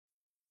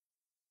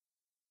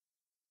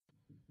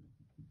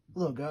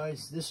Hello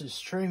guys, this is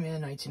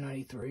Treyman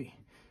 1993.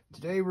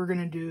 Today we're going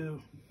to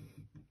do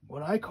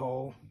what I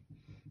call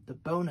the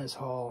bonus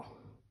haul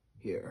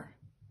here.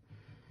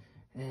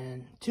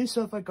 And two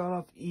stuff I got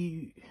off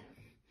eBay,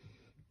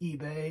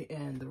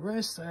 and the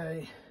rest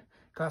I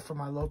got from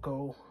my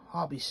local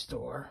hobby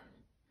store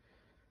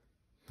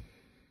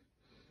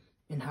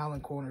in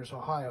Howland Corners,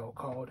 Ohio,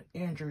 called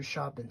Andrew's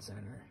Shopping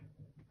Center.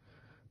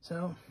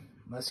 So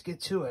let's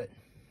get to it.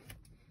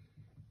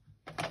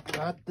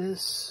 Got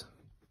this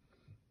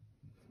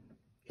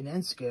in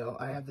N scale.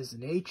 I have this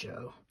in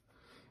HO.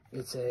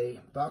 It's a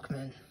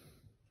Bachmann.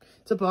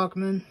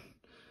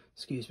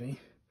 Excuse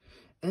me.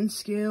 N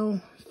scale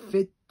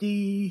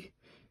 50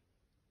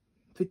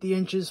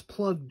 inches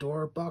plug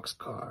door box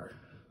car.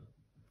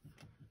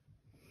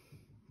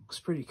 Looks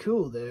pretty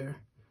cool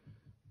there.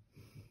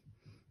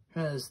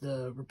 Has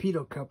the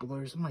repeater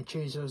couplers. I might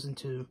change those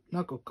into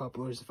knuckle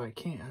couplers if I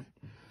can.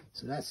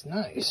 So that's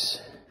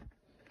nice.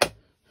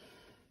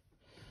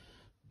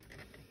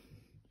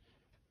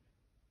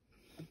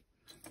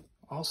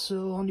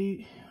 Also on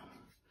the,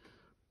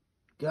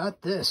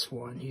 got this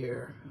one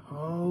here.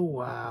 Oh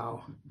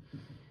wow.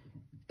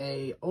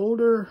 A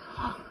older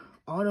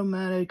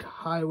automatic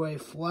highway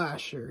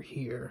flasher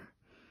here.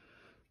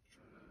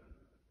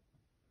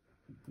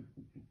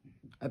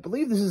 I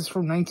believe this is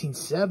from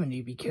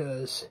 1970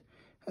 because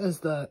it has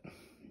the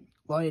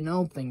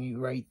Lionel thingy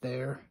right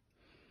there.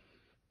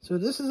 So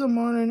this is a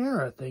modern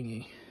era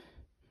thingy.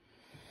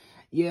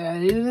 Yeah,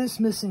 it is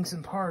missing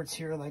some parts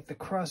here, like the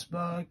crust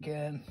buck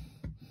and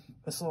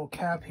this little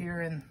cap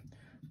here, and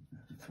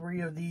 3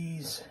 of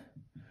these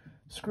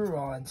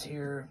screw-ons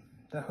here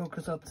that hook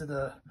us up to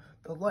the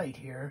light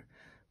here.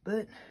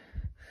 But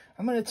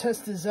I'm going to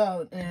test this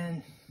out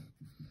and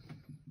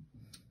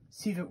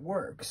see if it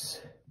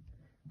works.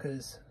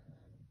 Because,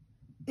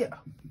 yeah.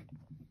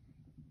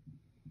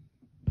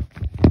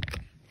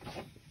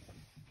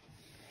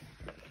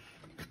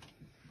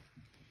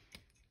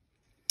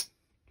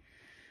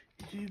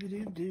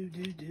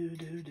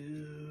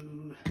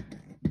 Do-do-do-do-do-do-do.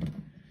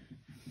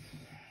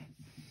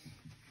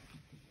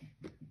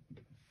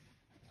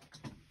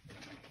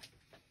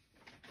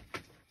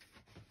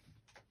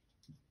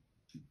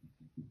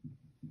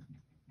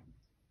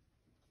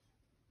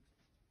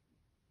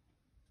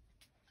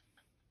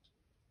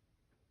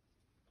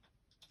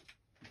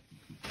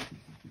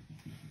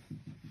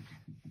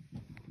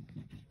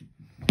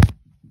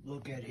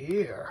 Look at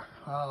here.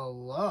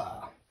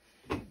 Allah.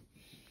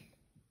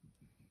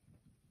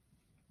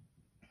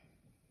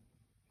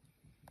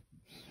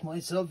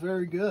 Lights up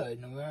very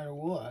good, no matter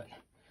what.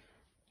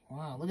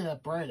 Wow, look at how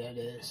bright that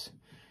is.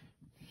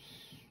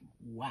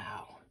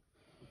 Wow.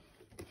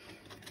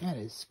 That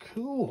is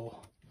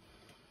cool.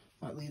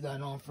 Might leave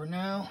that on for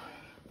now.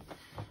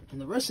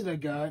 And the rest that I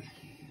got,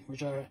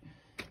 which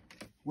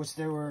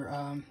they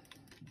were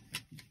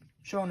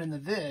showing in the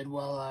vid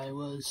while I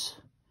was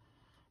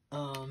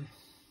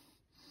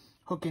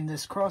hooking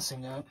this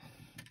crossing up.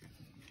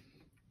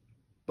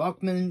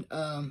 Bachmann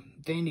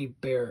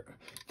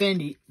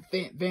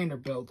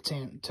Vanderbilt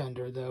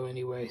tender though,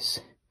 anyways.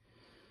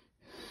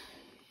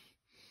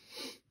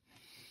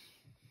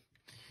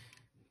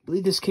 I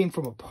believe this came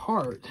from a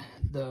part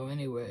though,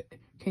 anyway.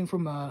 Came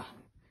from a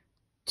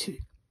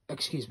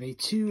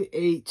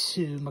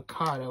 282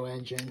 Mikado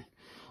engine.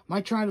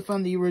 Might try to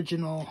find the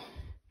original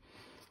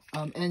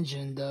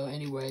engine though,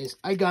 anyways.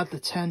 I got the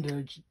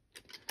tender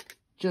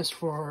just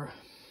for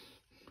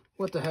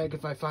what the heck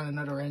if I find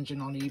another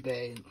engine on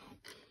eBay.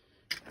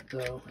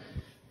 So,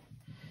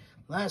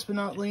 last but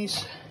not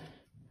least,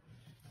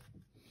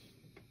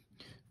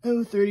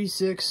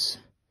 036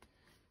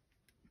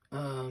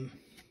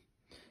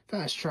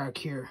 fast track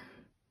here.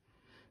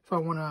 If I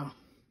want to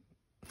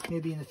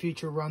maybe in the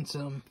future run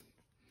some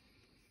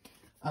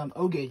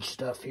O-gauge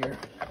stuff here.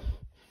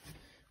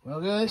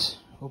 Well guys,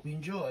 hope you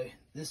enjoy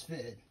this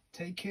vid.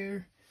 Take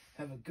care,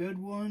 have a good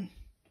one,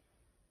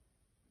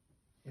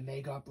 and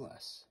may God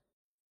bless.